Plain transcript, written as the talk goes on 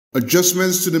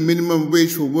Adjustments to the minimum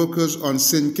wage for workers on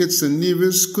St. Kitts and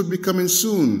Nevis could be coming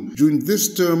soon during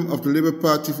this term of the Labour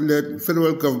Party-led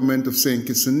federal government of St.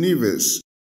 Kitts and Nevis.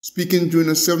 Speaking during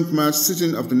a 7th March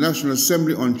sitting of the National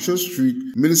Assembly on Church Street,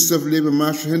 Minister of Labour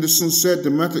Marsha Henderson said the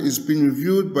matter is being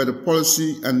reviewed by the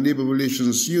Policy and Labour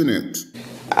Relations Unit.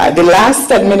 The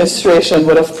last administration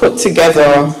would have put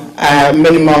together a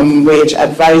minimum wage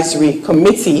advisory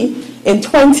committee in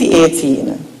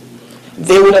 2018.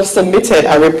 They would have submitted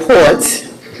a report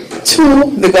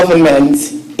to the government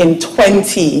in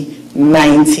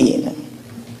 2019.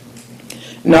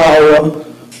 Now,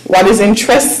 what is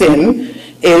interesting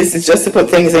is, just to put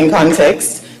things in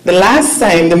context, the last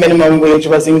time the minimum wage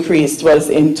was increased was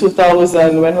in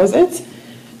 2000, when was it?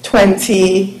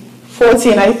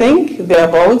 2014, I think,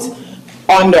 thereabouts,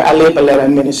 under a Labour-led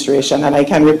administration. And I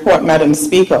can report, Madam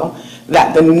Speaker,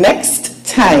 that the next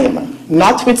time,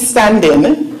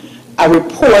 notwithstanding a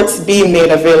report being made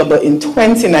available in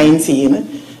 2019,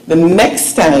 the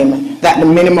next time that the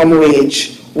minimum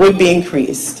wage would be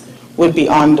increased would be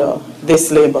under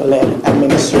this Labour-led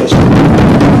administration.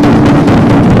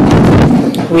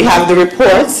 We have the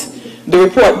report. The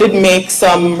report did make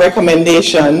some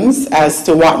recommendations as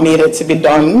to what needed to be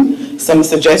done, some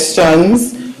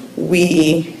suggestions.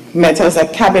 We met as a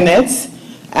cabinet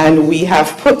and we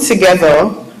have put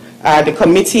together the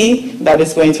committee that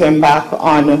is going to embark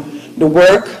on the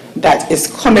work that is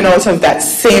coming out of that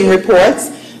same report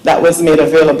that was made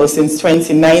available since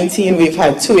 2019. We've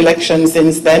had 2 elections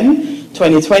since then,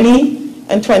 2020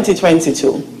 and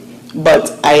 2022.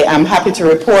 But I am happy to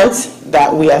report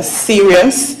that we are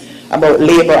serious about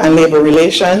Labour and Labour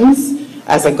relations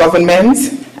as a government,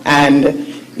 and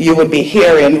you would be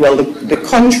hearing, well, the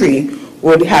country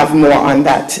would have more on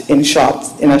that in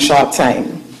a short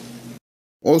time.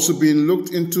 Also being looked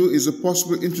into is a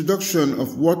possible introduction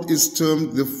of what is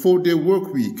termed the 4-day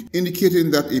work week,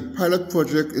 indicating that a pilot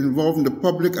project involving the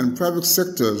public and private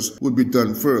sectors would be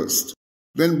done first.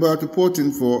 Glenn Bart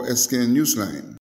reporting for SKN Newsline.